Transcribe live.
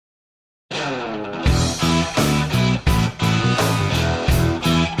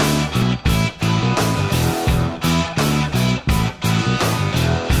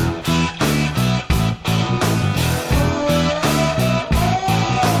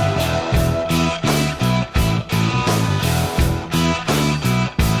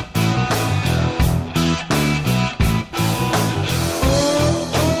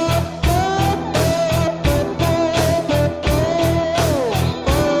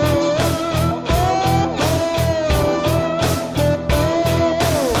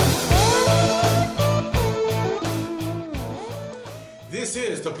This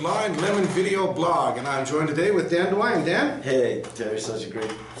is the Blind Lemon Video Blog, and I'm joined today with Dan Doiron. Dan? Hey, Terry, such a great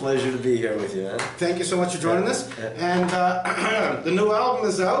pleasure to be here with you, man. Thank you so much for joining us. And the new album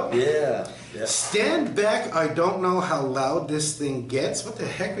is out. Yeah. Stand Back, I Don't Know How Loud This Thing Gets. What the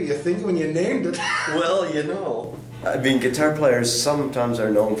heck were you thinking when you named it? Well, you know, I mean, guitar players sometimes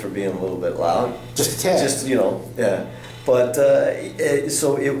are known for being a little bit loud. Just a tad. Just, you know, yeah. But,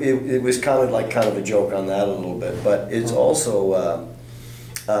 so it was kind of a joke on that a little bit. But it's also...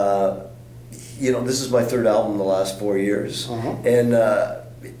 you know, this is my third album in the last 4 years, and the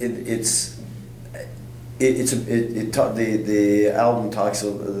album talks,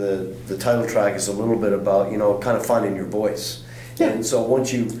 the title track is a little bit about, you know, kind of finding your voice. Yeah. And so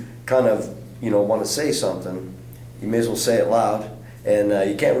once you kind of, you know, want to say something, you may as well say it loud, and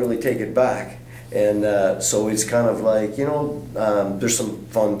you can't really take it back. And so it's kind of like, you know, there's some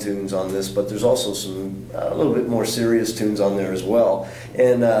fun tunes on this, but there's also some a little bit more serious tunes on there as well.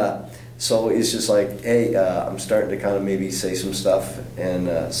 And so it's just like, hey, I'm starting to kind of maybe say some stuff,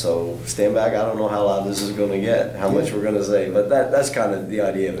 and so stand back. I don't know how loud this is going to get, how much we're going to say, but that's kind of the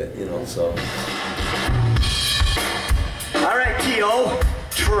idea of it, you know. So. All right, T.O.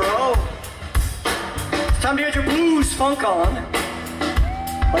 Tro. It's time to get your blues funk on.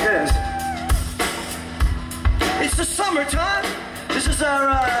 Like this. It's the summertime. This is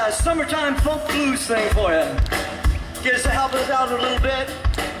our summertime funk blues thing for you. Get us to help us out a little bit.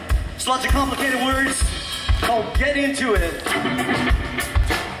 It's lots of complicated words. Oh, get into it.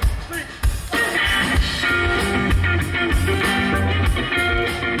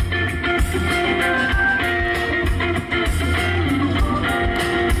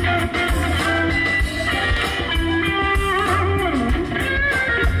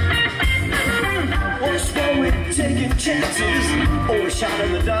 Taking chances, overshot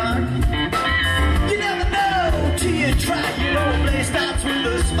in the dark. You never know till you try. You know, play starts with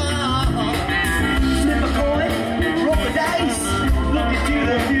a spark. Flip a coin, roll the dice, look into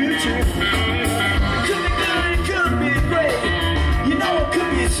the future. Could be good, it could be great. You know, it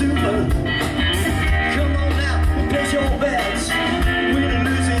could be super. Come on now, place your bets. Win or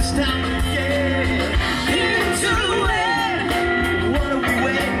lose, it's time to get into it. What are we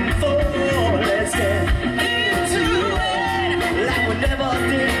waiting for? Let's get never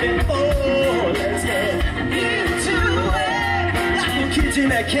did before.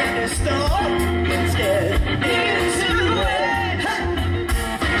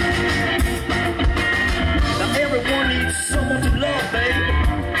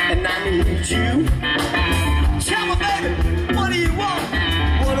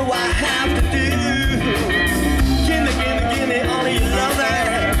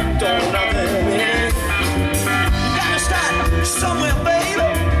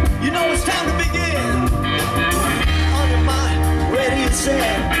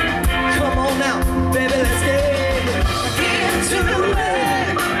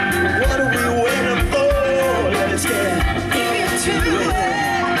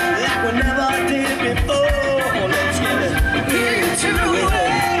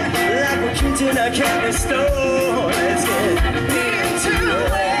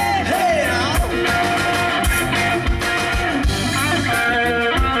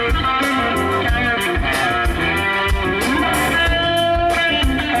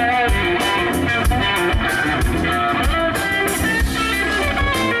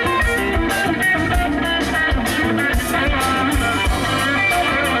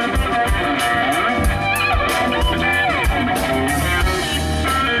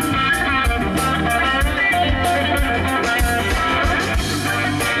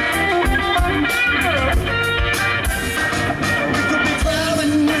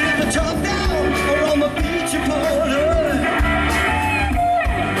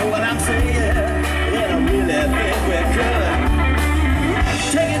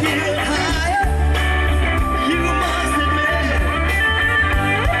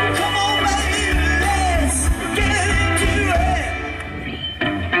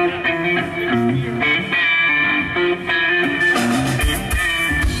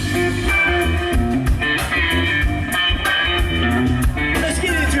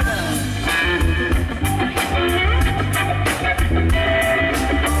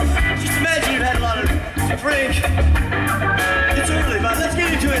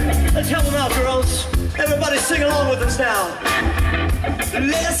 Let's help them out, girls. Everybody sing along with us now.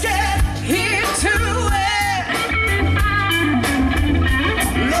 Let's get into it.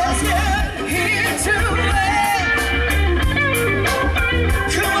 Let's get into it.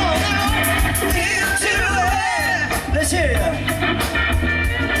 Come on now, into it. Let's hear you.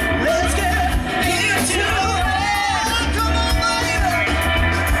 Let's get into it. Come on, baby.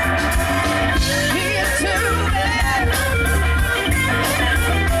 Into it.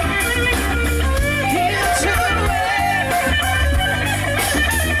 Into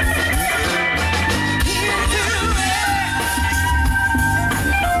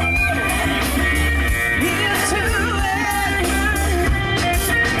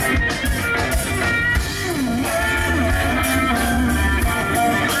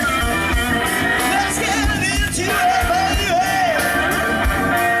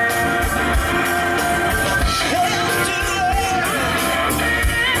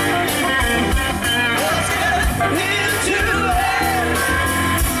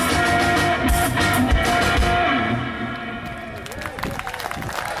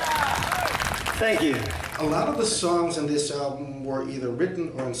Thank you. A lot of the songs on this album were either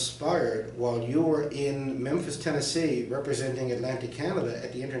written or inspired while you were in Memphis, Tennessee, representing Atlantic Canada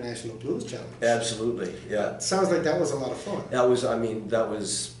at the International Blues Challenge. Absolutely, yeah. Sounds like that was a lot of fun. That was, I mean, that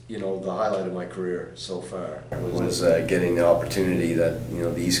was, you know, the highlight of my career so far. Was getting the opportunity that, you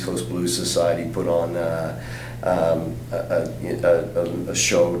know, the East Coast Blues Society put on a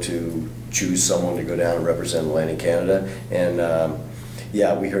show to choose someone to go down and represent Atlantic Canada. And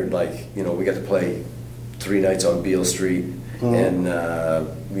yeah, we heard, like, you know, we got to play 3 nights on Beale Street, and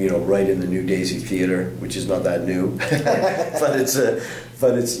you know, right in the New Daisy Theater, which is not that new,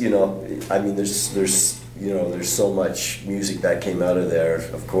 but it's you know, I mean, there's you know, there's so much music that came out of there.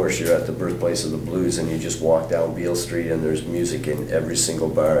 Of course, you're at the birthplace of the blues, and you just walk down Beale Street, and there's music in every single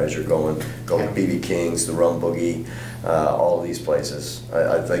bar as you're going B.B. King's, the Rum Boogie, all these places.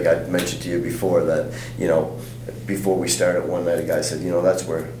 I think I mentioned to you before that, you know, before we started one night, a guy said, you know, that's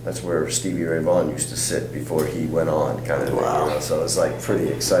where Stevie Ray Vaughan used to sit before he went on, kind of thing. Wow. You know? So it's like pretty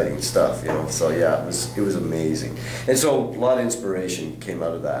exciting stuff, you know. So yeah, it was amazing, and so a lot of inspiration came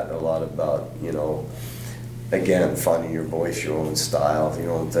out of that. A lot about, you know, again, finding your voice, your own style,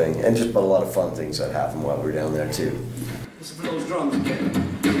 your own thing, and just a lot of fun things that happened while we were down there too. Listen for those drums again.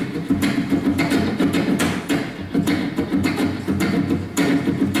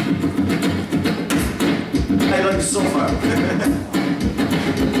 How you like it so far?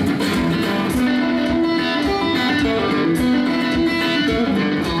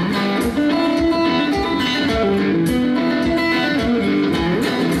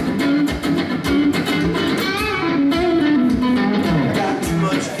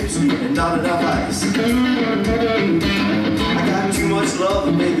 Not enough ice. I got too much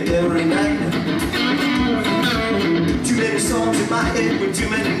love, baby, every night. Too many songs in my head with too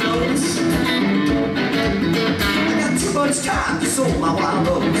many notes. I got too much time to sow my wild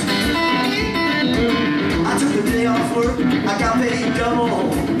oats. I took the day off work, I got paid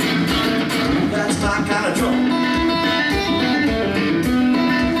double. That's my kind of drum.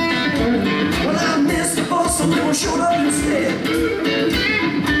 Well, I missed the bus, so they showed up instead.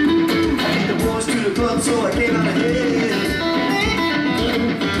 To the club, so I came out ahead.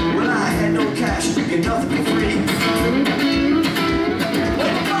 Well, I had no cash, you get nothing for free.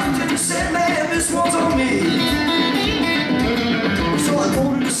 Well, the bartender said, man, this one's on me. So I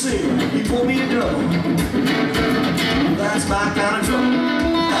ordered a singer, he pulled me a double. That's my kind of trouble.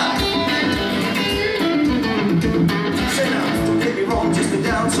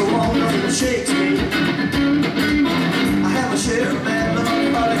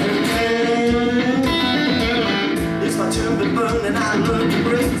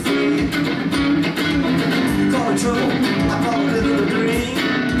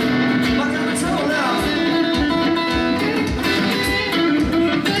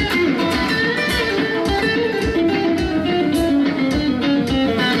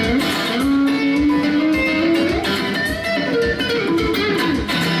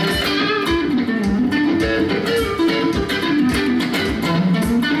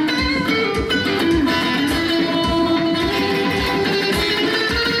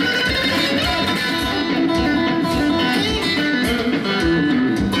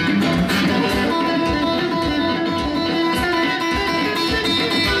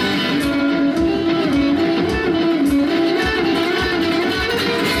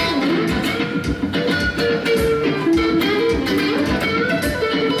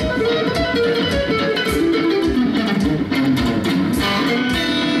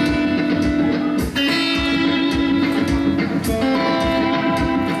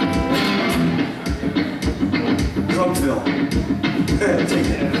 Bill. Take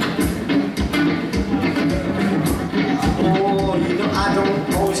it. Oh, you know, I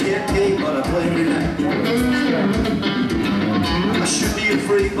don't always get paid, but I play every night. I should be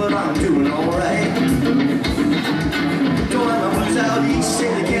afraid, but I'm doing alright. Don't let my blues out east, say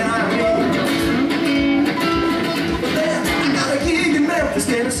they can't hire me. But then, I got a gig in Memphis,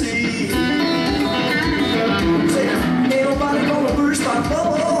 Tennessee. Saying, ain't nobody gonna burst my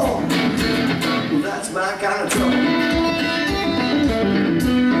bubble. Well, that's my kind of trouble.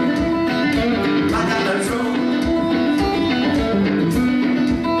 My kind of trouble.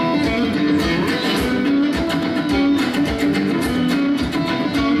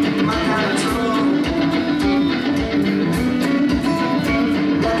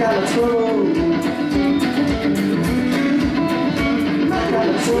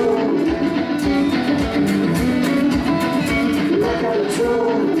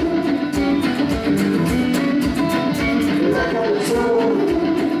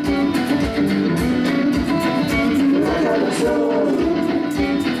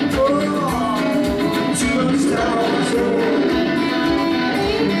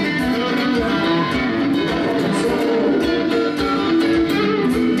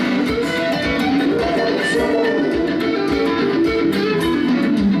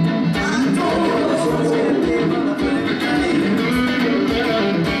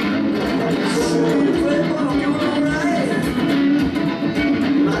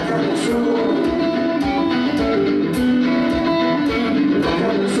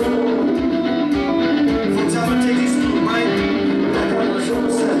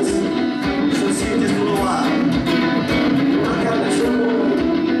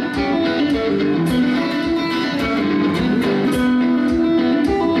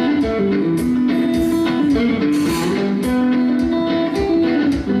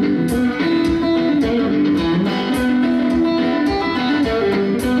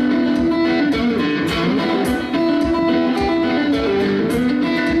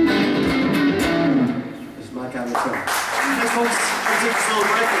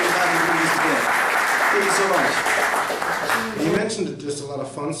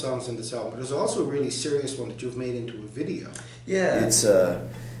 Songs in this album, but there's also a really serious one that you've made into a video. Yeah, it's the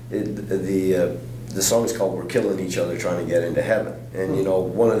song is called "We're Killing Each Other Trying to Get into Heaven," and you know,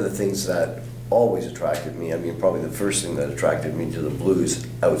 one of the things that always attracted me, I mean, probably the first thing that attracted me to the blues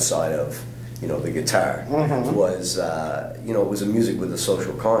outside of, you know, the guitar, was you know, it was a music with a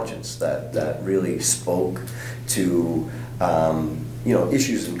social conscience that really spoke to you know,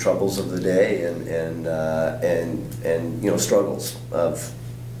 issues and troubles of the day and you know, struggles of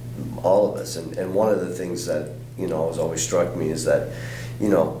all of us. And one of the things that, you know, has always struck me is that, you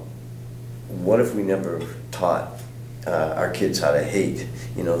know, what if we never taught our kids how to hate?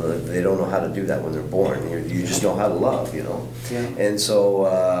 You know, they don't know how to do that when they're born. You just know how to love, you know. Yeah. And so,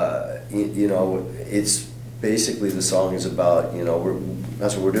 you know, it's basically, the song is about, you know,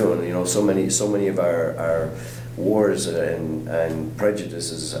 that's what we're doing. You know, so many of our wars and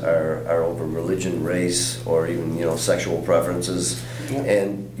prejudices are over religion, race, or even, you know, sexual preferences. Yeah.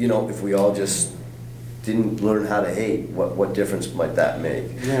 And, you know, if we all just didn't learn how to hate, what difference might that make?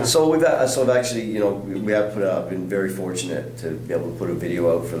 Yeah. So I've actually, you know, we have put out, been very fortunate to be able to put a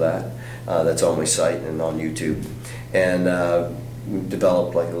video out for that. That's on my site and on YouTube. And we've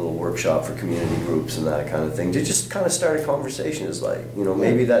developed like a little workshop for community groups and that kind of thing, to just kind of start a conversation. Is like, you know,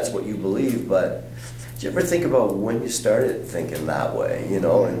 maybe that's what you believe, but did you ever think about when you started thinking that way, you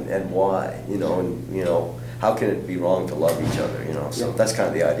know, and why, you know, and, you know, how can it be wrong to love each other, you know? So that's kind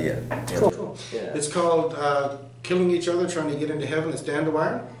of the idea. Cool. Yeah. It's called Killing Each Other Trying to Get into Heaven. It's Dan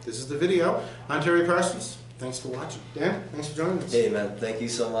Doiron. This is the video. I'm Terry Parsons. Thanks for watching. Dan, thanks for joining us. Hey man, thank you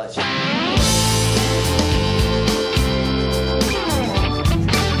so much.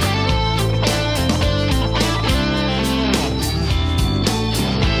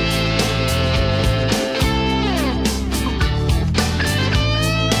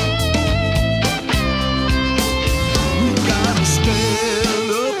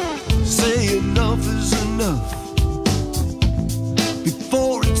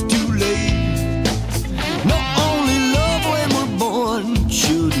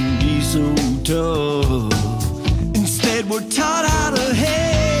 Instead, we're taught how to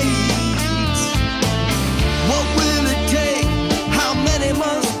hate. What will it take? How many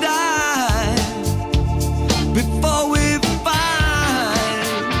must die before we find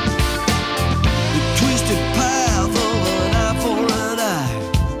the twisted path of an eye for an eye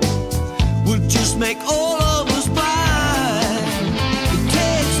will just make all of us blind? It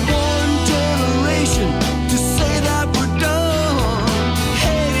takes one generation to say that we're done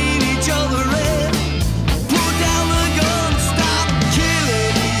hating each other.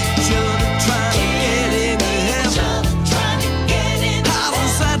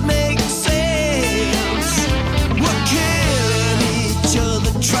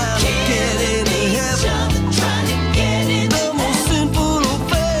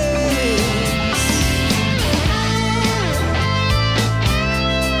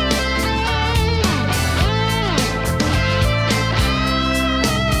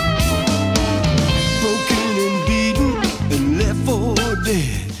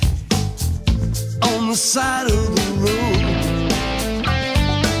 side of the road.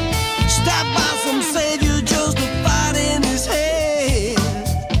 Stabbed by some savior just to fight in his head,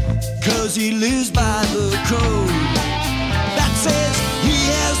 'cause he lives by the code.